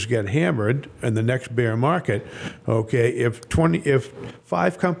sectors get hammered in the next bear market, okay, if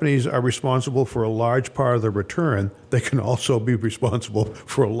 5 companies are responsible for a large part of the return, they can also be responsible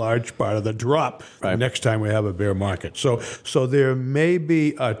for a large part of the drop Right. next time we have a bear market. So there may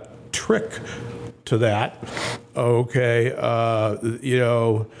be a trick to that. Okay,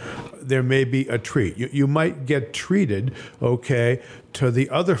 there may be a treat. You might get treated, okay, to the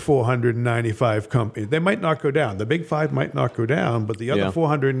other 495 companies. They might not go down. The big 5 might not go down, but the other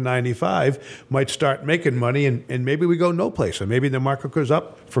 495 might start making money, and maybe we go no place. And maybe the market goes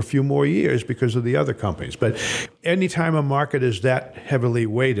up for a few more years because of the other companies. But anytime a market is that heavily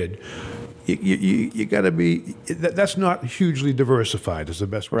weighted, you got to be. That's not hugely diversified. Is the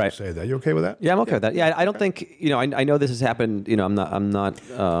best way to say that. You okay with that? Yeah, I'm okay with that. Yeah, I don't think I know this has happened. I'm not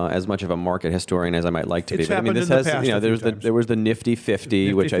as much of a market historian as I might like to be. It's But I mean, this happened in has. the past There was the Nifty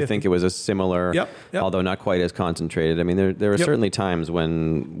 50, which I 50. think it was a similar, Yep. although not quite as concentrated. I mean, there are certainly times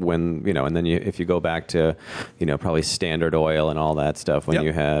when and then if you go back to, probably Standard Oil and all that stuff, when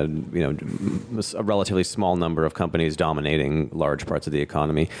you had a relatively small number of companies dominating large parts of the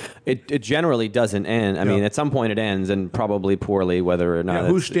economy, it generally doesn't end. I mean, at some point it ends, and probably poorly, whether or not.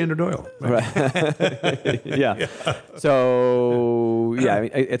 Who's Standard Oil? Yeah. So I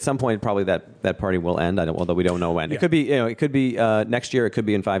mean, at some point probably that party will end. Although we don't know when. It could be it could be next year. It could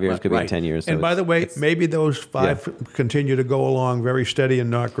be in 5 years. It could be in 10 years. So And by the way, maybe those 5 continue to go along very steady and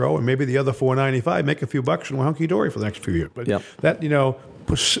not grow, and maybe the other 495 make a few bucks and we're hunky dory for the next few years. But that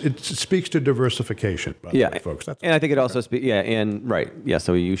it speaks to diversification, by the way, folks. And I think it also speaks.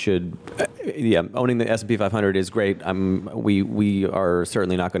 So you should. Owning the S&P 500 is great. We are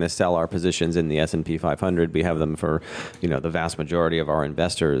certainly not going to sell our positions in the S&P 500. We have them for, the vast majority of our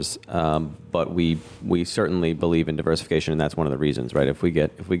investors. But we certainly believe in diversification, and that's one of the reasons, right? If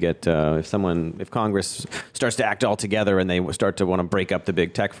Congress starts to act all together and they start to want to break up the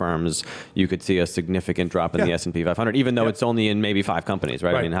big tech firms, you could see a significant drop in the S&P 500, even though it's only in maybe 5 companies,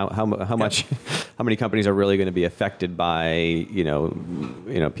 right? I mean, how many companies are really going to be affected by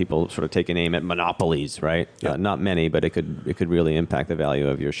people sort of taking aim at monopolies, right? Not many, but it could really impact the value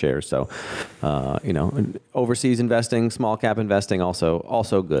of your shares. So, overseas investing, small cap investing,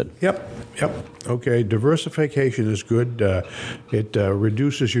 also good. Yep. Okay, diversification is good. It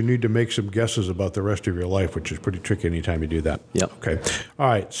reduces your need to make some guesses about the rest of your life, which is pretty tricky anytime you do that. Yep. Okay. All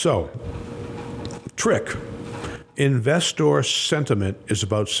right. So, trick. Investor sentiment is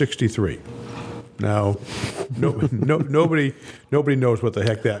about 63. Now, nobody knows what the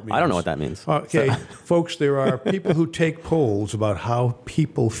heck that means. I don't know what that means. Okay, folks, there are people who take polls about how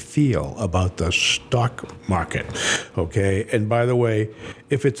people feel about the stock market. Okay, and by the way,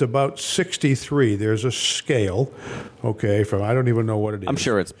 if it's about 63, there's a scale. Okay, from I don't even know what it is. I'm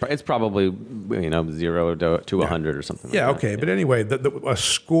sure it's probably 0 to 100 or something. Yeah, like okay, that. But anyway, a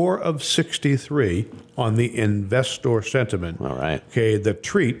score of 63 on the investor sentiment. All right. Okay, the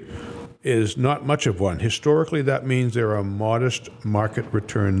treat is not much of one. Historically, that means there are modest market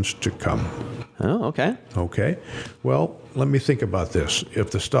returns to come. Oh, okay. Okay. Well, let me think about this.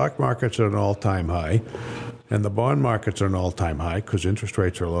 If the stock market's at an all-time high and the bond market's at an all-time high because interest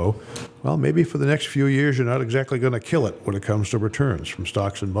rates are low, well, maybe for the next few years you're not exactly going to kill it when it comes to returns from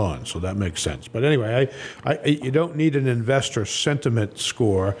stocks and bonds. So that makes sense. But anyway, you don't need an investor sentiment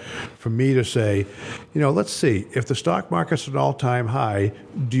score for me to say, let's see, if the stock market's at an all-time high,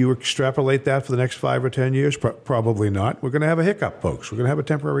 do you extrapolate that for the next 5 or 10 years? Probably not. We're going to have a hiccup, folks. We're going to have a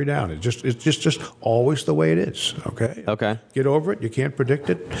temporary down. It's just always the way it is. Okay. Okay. Get over it. You can't predict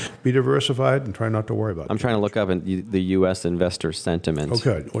it. Be diversified and try not to worry about it. I'm trying to look up the U.S. investor sentiment.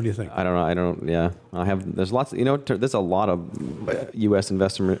 Okay. What do you think? I don't. Yeah. There's lots. There's a lot of U.S.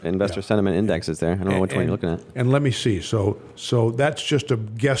 investor sentiment indexes there. I don't know which one you're looking at. And let me see. So that's just a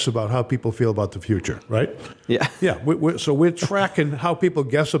guess about how people feel about the future, right? Yeah. Yeah. So we're tracking how people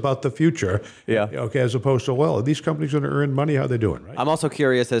guess about the future. Yeah. Okay. As opposed to, well, are these companies going to earn money? How are they doing? Right. I'm also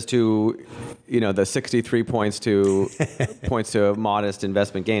curious as to, the 63 points to modest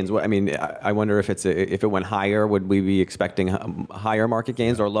investment gains. I mean, I wonder if it went higher, would we be expecting higher market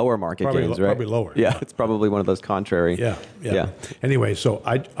gains or lower market gains? Right? Probably lower. Yeah, it's probably one of those contrary. Yeah. Anyway, so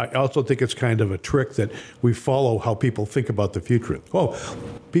I also think it's kind of a trick that we follow how people think about the future. Oh,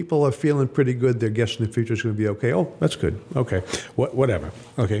 people are feeling pretty good. They're guessing the future is going to be okay. Oh, that's good. Okay, whatever.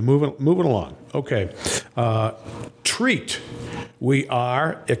 Okay, moving along. Okay, treat. we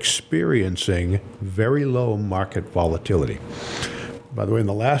are experiencing very low market volatility. By the way, in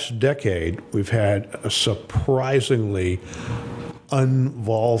the last decade, we've had a surprisingly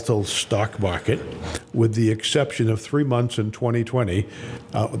unvolatile stock market, with the exception of 3 months in 2020.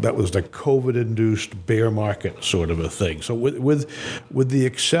 That was the COVID-induced bear market sort of a thing. So with the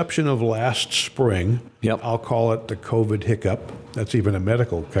exception of last spring, Yep. I'll call it the COVID hiccup. That's even a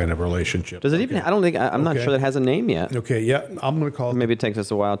medical kind of relationship. Does it even? I don't think. I'm not Okay. sure it has a name yet. Okay, yeah, I'm going to call it. Maybe it takes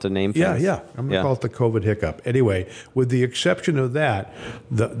us a while to name Yeah, things. yeah. I'm going to call it the COVID hiccup. Anyway, with the exception of that,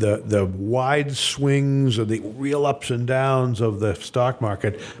 the wide swings or the real ups and downs of the stock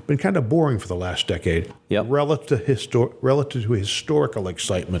market been kind of boring for the last decade. Yep. Relative to historical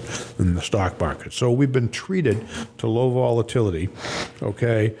excitement in the stock market. So we've been treated to low volatility.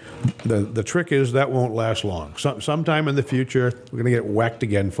 Okay, the trick is that won't last long. Sometime in the future, we're going to get whacked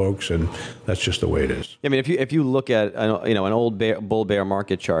again, folks, and that's just the way it is. I mean, if you look at an old bull bear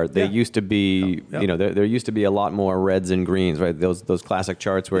market chart, they Yeah. used to be there used to be a lot more reds and greens, right? Those classic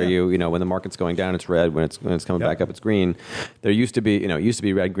charts where Yeah. when the market's going down, it's red. When it's coming Yep. back up, it's green. There used to be it used to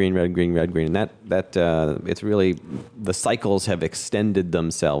be red, green, red, green, red, green, and that it's really the cycles have extended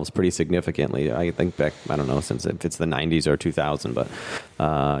themselves pretty significantly. I think back, I don't know, since if it's the 90s or 2000, but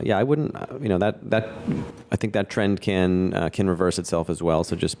I wouldn't that I think that trend can reverse itself as well.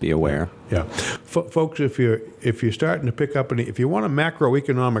 So just be aware. Yeah, folks, if you're starting to pick up if you want a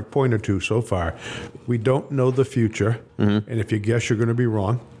macroeconomic point or two so far, we don't know the future, and if you guess, you're going to be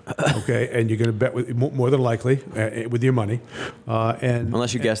wrong. Okay, and you're going to bet with, more than likely with your money, and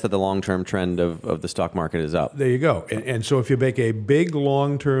Unless you guess that the long-term trend of the stock market is up. there you go. And so if you make a big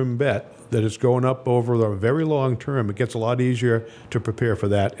long-term bet that it's going up over the very long term, it gets a lot easier to prepare for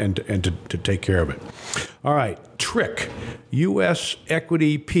that and to take care of it. All right, trick. U.S.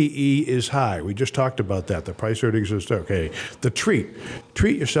 equity PE is high. We just talked about that. The price earnings is okay. The treat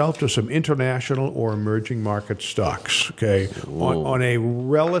yourself to some international or emerging market stocks. Okay, on a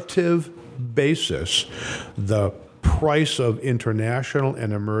relative basis, the price of international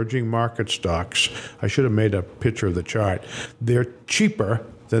and emerging market stocks, I should have made a picture of the chart, they're cheaper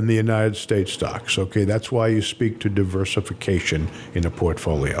than the United States stocks. Okay, that's why you speak to diversification in a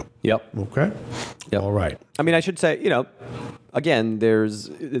portfolio. Yep. Okay? Yep. All right. I mean, I should say, again,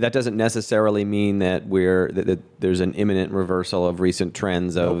 that doesn't necessarily mean that that there's an imminent reversal of recent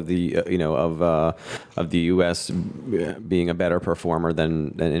trends of the of the U.S. being a better performer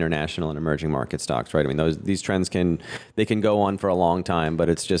than international and emerging market stocks, right? I mean, these trends can go on for a long time, but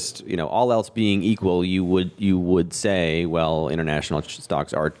it's just all else being equal, you would say, well, international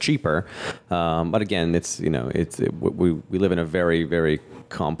stocks are cheaper, but again, we live in a very, very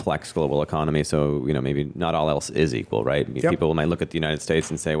complex global economy, so maybe not all else is equal, right? Yep. People might look at the United States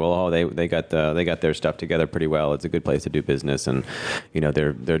and say, well, they got their stuff together pretty well. It's a good place to do business, and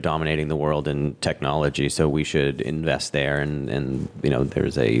they're dominating the world in technology, so we should invest there. And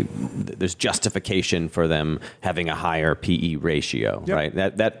there's justification for them having a higher PE ratio, Yep. right?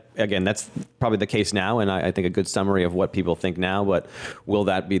 That again, that's probably the case now, and I think a good summary of what people think now. But will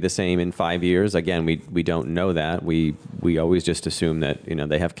that be the same in 5 years? Again, we don't know that. We always just assume that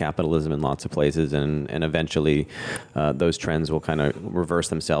they have capitalism in lots of places, and eventually those trends will kind of reverse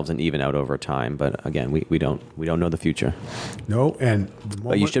themselves and even out over time. But again, we don't know the future. No, and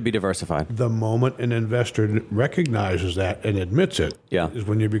But you should be diversified. the moment an investor recognizes that and admits it Yeah. is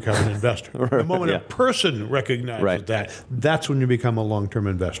when you become an investor. The moment Yeah. a person recognizes Right. that's when you become a long-term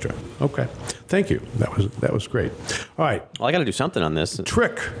investor. Okay. Thank you. That was great. All right. Well, I got to do something on this.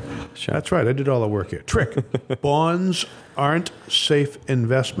 Trick. Sure. That's right. I did all the work here. Trick. Bonds aren't safe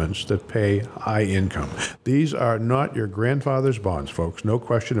investments that pay high income. These are not your grandfather's bonds, folks. No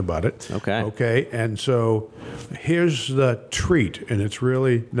question about it. Okay. Okay. And so here's the treat, and it's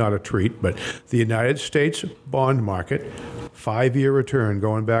really not a treat, but the United States bond market, 5-year return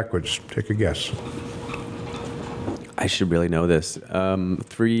going backwards. Take a guess. I should really know this.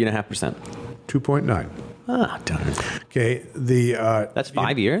 3.5%. 2.9. Ah, darn. Okay, That's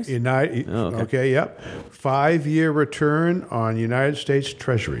 5 years? Okay, yep. 5-year return on United States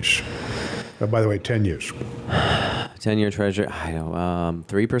Treasuries. By the way, 10 years. 10-year treasury, I know,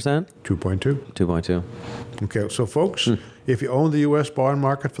 3%? 2.2. 2.2. Okay, so folks, if you own the U.S. bond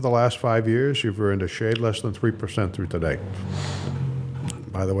market for the last 5 years, you've earned a shade less than 3% through today.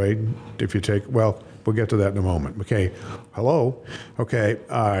 By the way, if you take, we'll get to that in a moment. Okay, hello. Okay,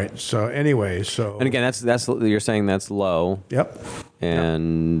 all right. So anyway, And again, that's you're saying that's low. Yep.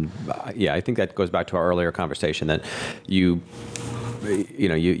 And I think that goes back to our earlier conversation that you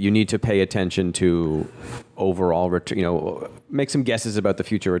need to pay attention to overall return, make some guesses about the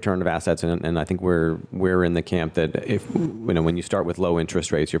future return of assets. And I think we're in the camp that if, when you start with low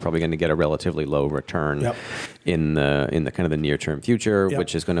interest rates, you're probably going to get a relatively low return in the kind of the near term future,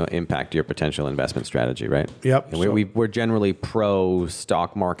 which is going to impact your potential investment strategy, right? Yep. We're generally pro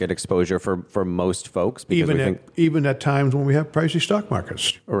stock market exposure for most folks. Because even at times when we have pricey stock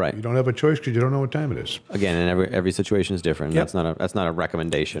markets. Right. You don't have a choice because you don't know what time it is. Again, and every situation is different. Yep. That's not a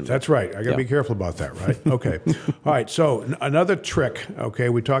recommendation. That's right. I got to be careful about that, right? Okay. All right. So another trick, okay,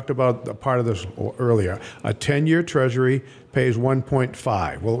 we talked about a part of this earlier. A 10-year Treasury pays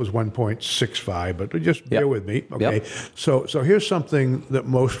 1.5. Well, it was 1.65, but just bear with me. Okay. Yep. So here's something that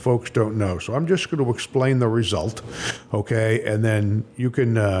most folks don't know. So I'm just going to explain the result, okay, and then you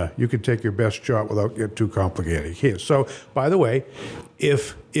can take your best shot without getting too complicated. Here. So by the way,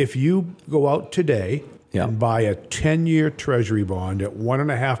 if you go out today and buy a 10-year Treasury bond at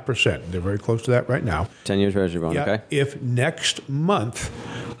 1.5%, they're very close to that right now. 10-year Treasury bond. Okay. If next month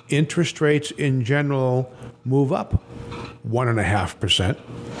interest rates in general move up 1.5%,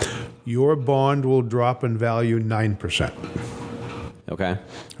 your bond will drop in value 9%. Okay.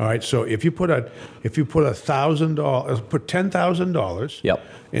 All right. So if you put $1,000, put $10,000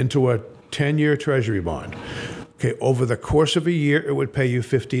 into a 10-year Treasury bond, okay, over the course of a year, it would pay you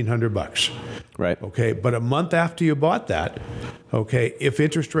 $1,500. Right. Okay. But a month after you bought that, okay, if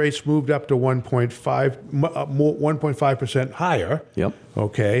interest rates moved up to 1.5% higher,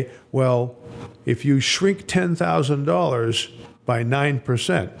 okay, well, if you shrink $10,000 by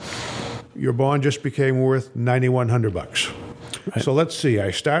 9%, your bond just became worth $9,100. Right. So let's see. I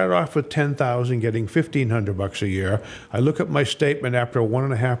started off with $10,000, getting $1,500 a year. I look at my statement after a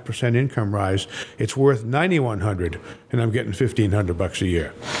 1.5% income rise. It's worth $9,100, and I'm getting $1,500 a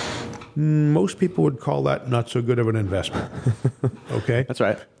year. Most people would call that not so good of an investment. Okay? That's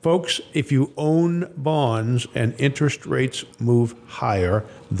right. Folks, if you own bonds and interest rates move higher,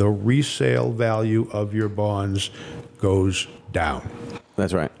 the resale value of your bonds goes down.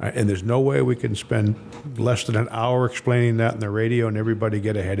 That's right. And there's no way we can spend less than an hour explaining that on the radio and everybody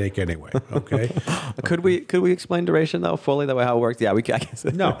get a headache anyway. Okay. Could we explain duration though fully that way how it works? Yeah, I guess.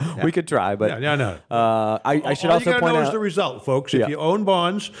 No, we could try, but no. I should also point out is the result, folks. If you own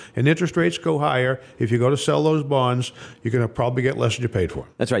bonds and interest rates go higher, if you go to sell those bonds, you're going to probably get less than you paid for.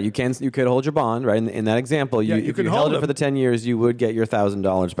 That's right. You could hold your bond, right? In that example, if you held it for the 10 years, you would get your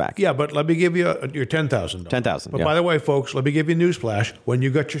 $1,000 back. Yeah, but let me give you your $10,000. $10,000. But by the way, folks, let me give you a newsflash. When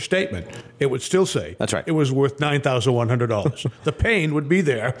you got your statement, it would still say that's right. It was worth $9,100. The pain would be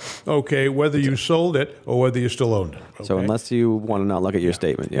there, okay, whether you sold it or whether you still owned it. Okay? So unless you want to not look at your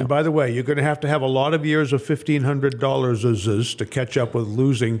statement, And by the way, you're going to have a lot of years of $1,500 to catch up with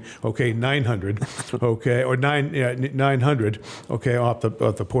losing, $900, okay, or $900, okay, off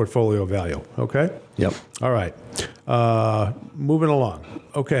the portfolio value, okay. Yep. All right. Moving along.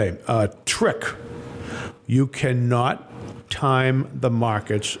 Okay. Trick. You cannot time the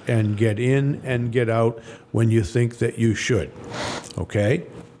markets and get in and get out when you think that you should. Okay?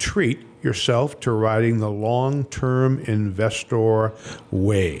 Treat yourself to riding the long-term investor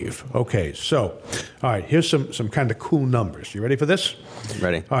wave. Okay, so, all right, here's some kind of cool numbers. You ready for this?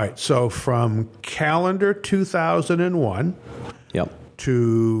 Ready. All right, so from calendar 2001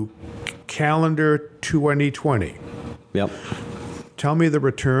 to calendar 2020. Tell me the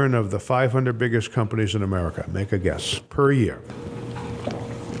return of the 500 biggest companies in America. Make a guess. Per year.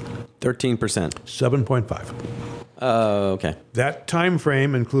 13%. 7.5. Okay. That time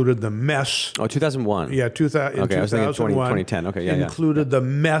frame included the mess. Oh, 2001. Yeah, 2000. Okay, I was thinking 2001, 2010. Okay, yeah, included the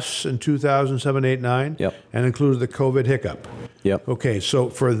mess in 2007, 8, 9. And included the COVID hiccup. Okay, so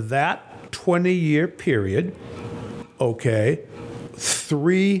for that 20-year period, okay,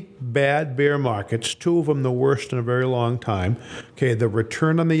 3 bad bear markets, 2 of them the worst in a very long time. Okay, the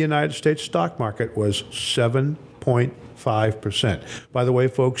return on the United States stock market was 7.5%. By the way,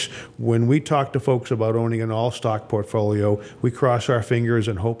 folks, when we talk to folks about owning an all-stock portfolio, we cross our fingers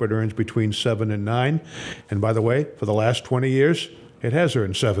and hope it earns between 7 and 9. And by the way, for the last 20 years, it has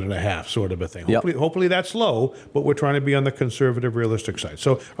earned 7.5, sort of a thing. Hopefully that's low, but we're trying to be on the conservative, realistic side.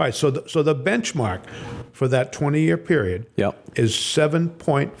 So, all right, so the benchmark for that 20-year period is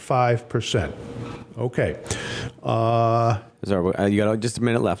 7.5%. Okay. Sorry, you got just a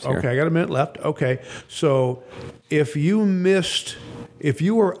minute left here. Okay, I got a minute left. Okay, so if you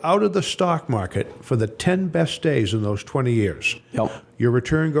were out of the stock market for the 10 best days in those 20 years, your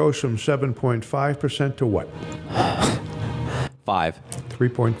return goes from 7.5% to what? 5.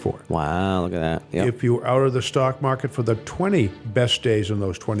 3.4. Wow, look at that. If you were out of the stock market for the 20 best days in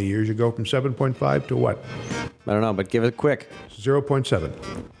those 20 years, you go from 7.5 to what? I don't know, but give it quick. 0.7.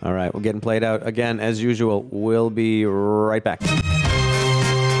 All right, we're getting played out again as usual. We'll be right back.